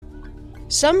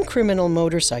Some criminal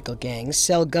motorcycle gangs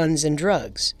sell guns and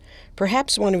drugs.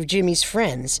 Perhaps one of Jimmy's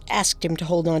friends asked him to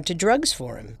hold on to drugs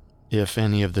for him. If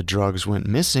any of the drugs went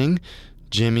missing,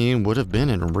 Jimmy would have been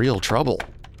in real trouble.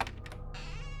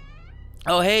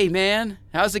 Oh, hey, man.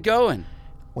 How's it going?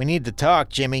 We need to talk,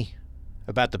 Jimmy,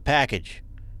 about the package.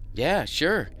 Yeah,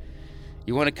 sure.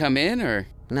 You want to come in, or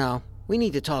No, we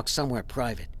need to talk somewhere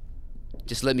private.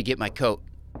 just let me get my coat?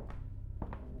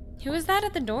 Who is that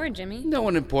at the door, Jimmy? No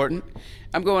one important.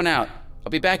 I'm going out.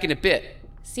 I'll be back in a bit.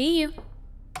 See you.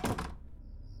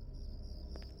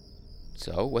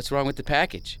 So, what's wrong with the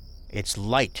package? It's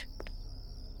light.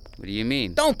 What do you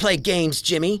mean? Don't play games,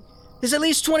 Jimmy. There's at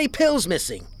least 20 pills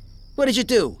missing. What did you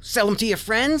do? Sell them to your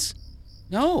friends?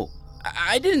 No,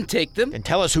 I didn't take them. Then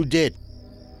tell us who did.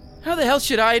 How the hell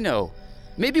should I know?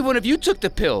 Maybe one of you took the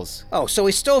pills. Oh, so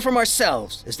we stole from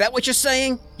ourselves. Is that what you're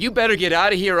saying? You better get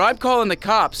out of here or I'm calling the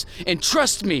cops. And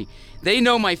trust me, they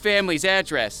know my family's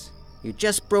address. You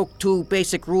just broke 2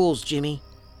 basic rules, Jimmy.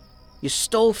 You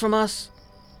stole from us,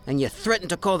 and you threatened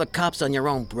to call the cops on your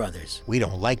own brothers. We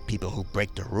don't like people who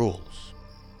break the rules.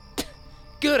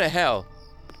 Go to hell.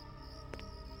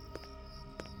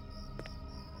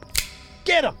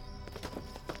 Get him!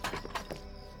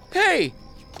 Hey!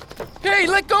 Hey,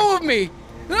 let go of me!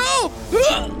 No!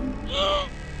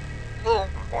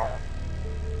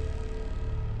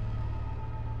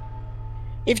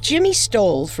 If Jimmy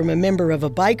stole from a member of a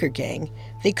biker gang,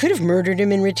 they could have murdered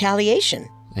him in retaliation.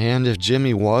 And if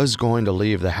Jimmy was going to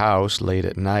leave the house late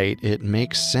at night, it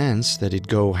makes sense that he'd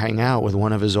go hang out with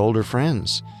one of his older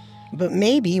friends. But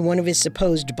maybe one of his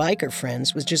supposed biker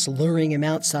friends was just luring him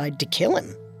outside to kill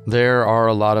him. There are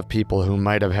a lot of people who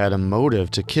might have had a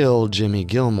motive to kill Jimmy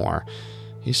Gilmore.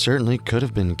 He certainly could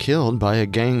have been killed by a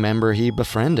gang member he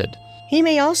befriended. He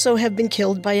may also have been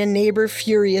killed by a neighbor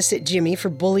furious at Jimmy for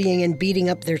bullying and beating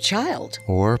up their child.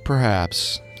 Or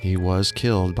perhaps he was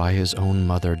killed by his own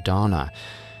mother, Donna.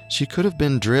 She could have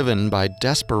been driven by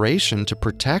desperation to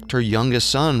protect her youngest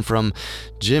son from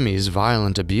Jimmy's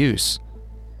violent abuse.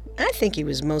 I think he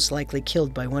was most likely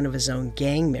killed by one of his own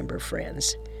gang member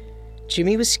friends.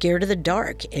 Jimmy was scared of the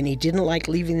dark, and he didn't like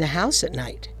leaving the house at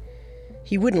night.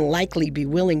 He wouldn't likely be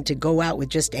willing to go out with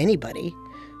just anybody,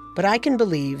 but I can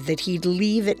believe that he'd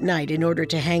leave at night in order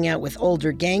to hang out with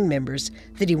older gang members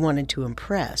that he wanted to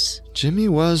impress. Jimmy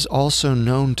was also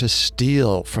known to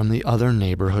steal from the other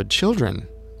neighborhood children.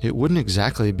 It wouldn't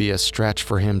exactly be a stretch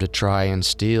for him to try and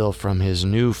steal from his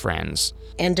new friends.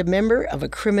 And a member of a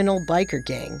criminal biker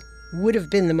gang would have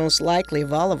been the most likely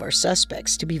of all of our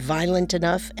suspects to be violent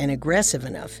enough and aggressive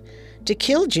enough to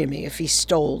kill Jimmy if he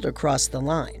stole or crossed the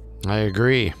line. I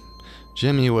agree.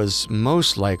 Jimmy was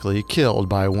most likely killed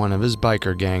by one of his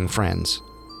biker gang friends.